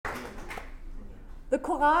The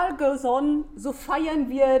Choral goes on, so feiern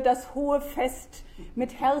wir das hohe Fest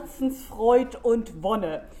mit Herzensfreud und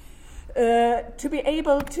Wonne. To be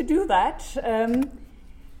able to do that,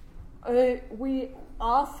 we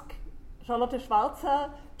ask Charlotte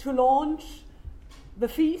Schwarzer to launch the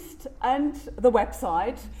feast and the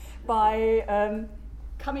website by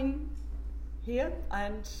coming here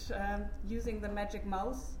and using the magic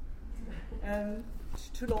mouse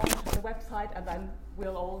to launch the website, and then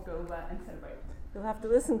we'll all go there and celebrate. You'll have to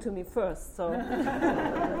listen to me first. So,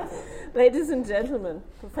 ladies and gentlemen,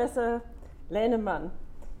 Professor Lehnemann,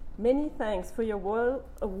 many thanks for your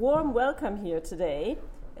a warm welcome here today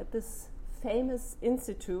at this famous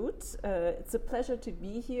institute. It's a pleasure to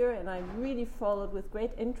be here, and I really followed with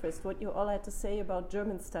great interest what you all had to say about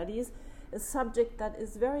German studies, a subject that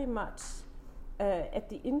is very much at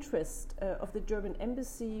the interest of the German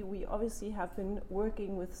Embassy. We obviously have been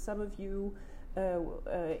working with some of you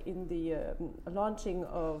in the launching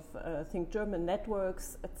of Think German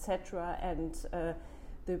networks, etc., and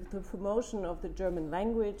the promotion of the German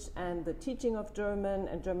language and the teaching of German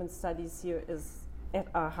and German studies here is at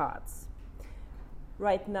our hearts.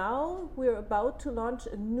 Right now, we're about to launch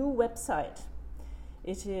a new website.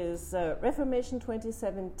 It is Reformation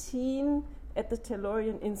 2017 at the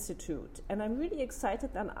Tellurian Institute, and I'm really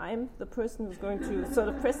excited, and I'm the person who's going to sort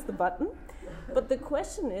of press the button. But the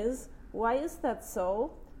question is, why is that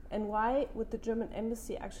so, and why would the German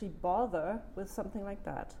Embassy actually bother with something like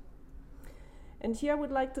that? And here I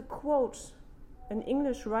would like to quote an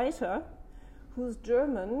English writer whose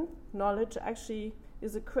German knowledge actually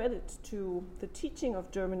is a credit to the teaching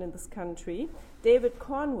of German in this country, David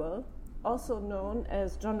Cornwell, also known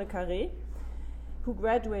as John le Carré, who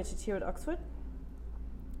graduated here at Oxford.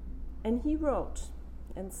 And he wrote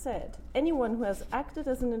and said, anyone who has acted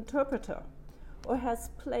as an interpreter or has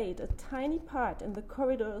played a tiny part in the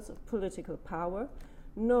corridors of political power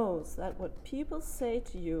knows that what people say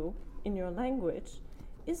to you in your language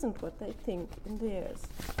isn't what they think in theirs.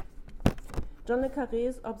 John le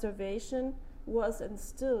Carré's observation was and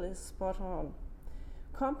still is spot on.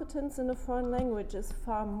 Competence in a foreign language is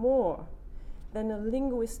far more than a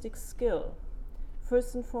linguistic skill.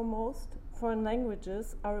 First and foremost, foreign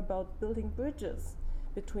languages are about building bridges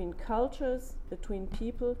between cultures, between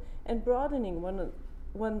people, and broadening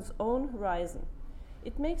one's own horizon.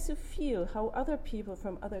 It makes you feel how other people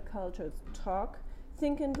from other cultures talk,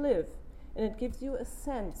 think, and live, and it gives you a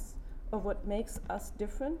sense of what makes us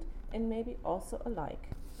different and maybe also alike.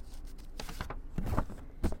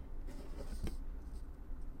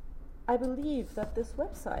 I believe that this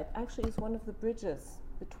website actually is one of the bridges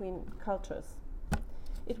between cultures.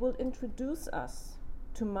 It will introduce us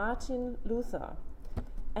to Martin Luther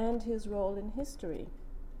and his role in history.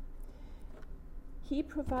 He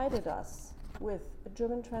provided us with a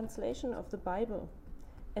German translation of the Bible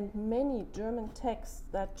and many German texts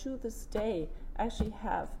that to this day actually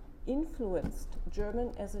have influenced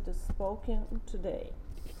German as it is spoken today.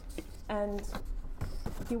 And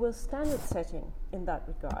he was standard setting in that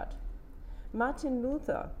regard. Martin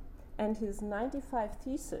Luther and his 95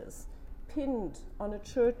 Theses pinned on a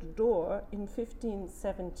church door in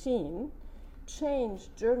 1517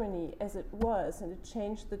 changed Germany as it was, and it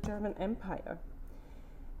changed the German Empire.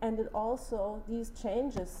 And it also, these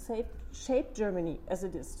changes shaped Germany as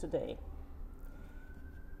it is today.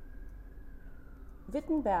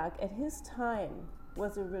 Wittenberg at his time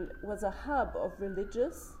was a hub of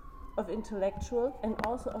religious, of intellectual, and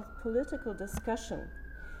also of political discussion.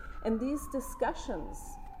 And these discussions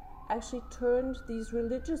actually turned these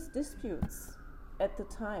religious disputes at the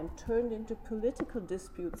time, turned into political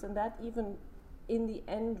disputes, and that even in the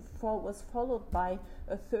end was followed by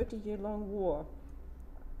a 30-year-long war.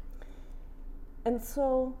 And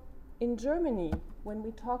so in Germany, when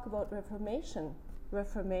we talk about Reformation,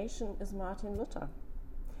 Reformation is Martin Luther.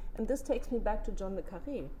 And this takes me back to John le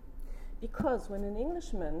Carré, because when an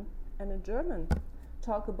Englishman and a German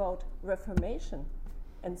talk about Reformation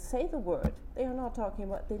and say the word, they are not talking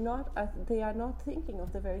about, they are not thinking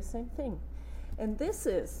of the very same thing. And this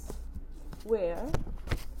is where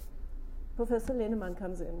Professor Lehnemann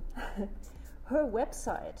comes in. Her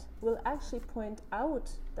website will actually point out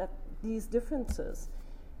that these differences.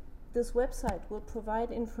 This website will provide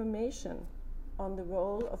information on the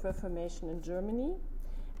role of Reformation in Germany,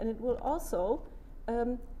 and it will also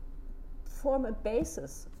form a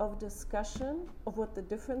basis of discussion of what the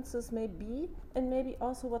differences may be, and maybe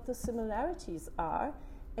also what the similarities are,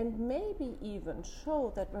 and maybe even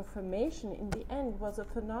show that Reformation in the end was a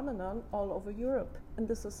phenomenon all over Europe, and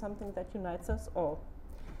this is something that unites us all.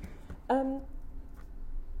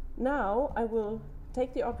 Now I will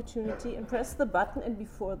take the opportunity and press the button. And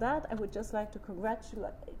before that, I would just like to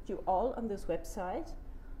congratulate you all on this website,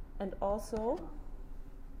 and also,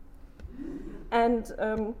 and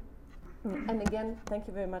again, thank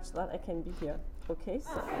you very much that I can be here. Okay,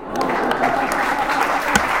 so.